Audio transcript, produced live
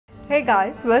Hey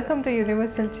guys, welcome to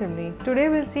Universal Chimney. Today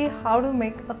we'll see how to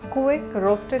make a quick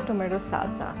roasted tomato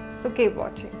salsa. So keep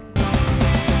watching.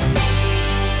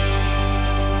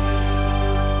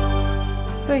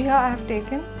 So here I have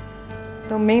taken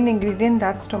the main ingredient,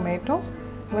 that's tomato,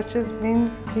 which has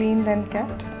been cleaned and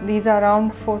kept. These are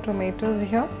around 4 tomatoes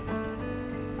here.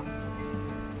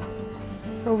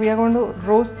 So we are going to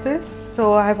roast this.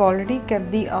 So I have already kept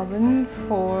the oven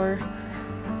for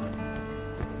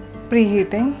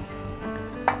preheating.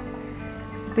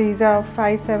 These are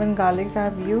 5-7 garlics I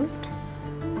have used,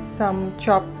 some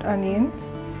chopped onions,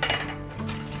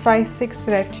 5-6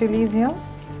 red chilies here.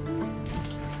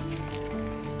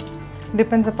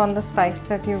 Depends upon the spice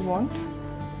that you want.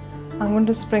 I'm going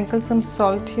to sprinkle some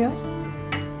salt here.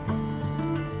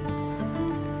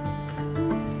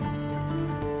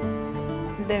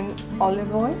 Then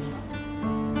olive oil.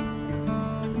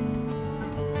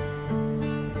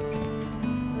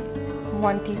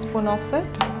 One teaspoon of it.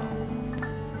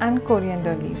 And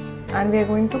coriander leaves, and we are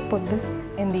going to put this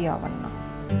in the oven now.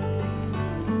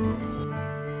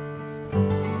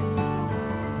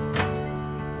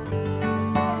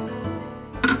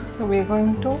 So we are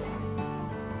going to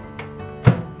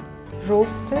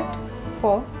roast it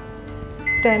for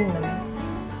 10 minutes.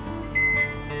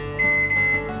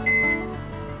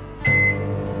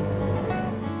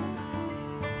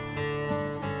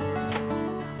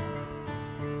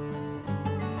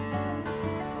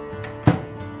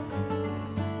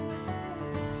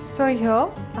 So here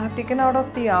I have taken out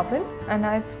of the oven and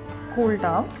now it's cooled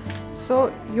down.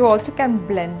 So you also can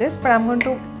blend this, but I'm going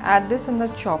to add this in the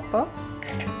chopper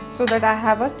so that I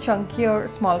have a chunkier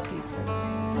small pieces.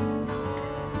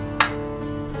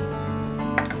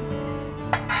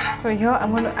 So here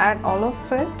I'm going to add all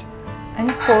of it and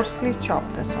coarsely chop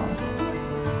this on.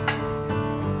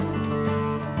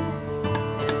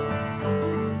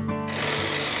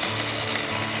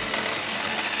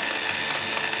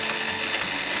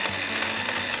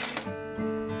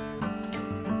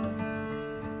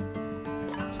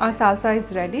 Our salsa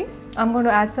is ready. I'm going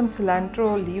to add some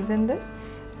cilantro leaves in this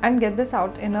and get this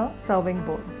out in a serving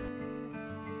bowl.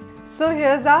 So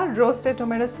here's our roasted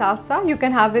tomato salsa. You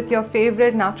can have with your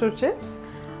favorite nacho chips.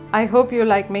 I hope you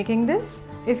like making this.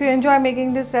 If you enjoy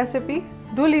making this recipe,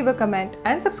 do leave a comment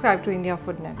and subscribe to India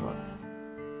Food Network.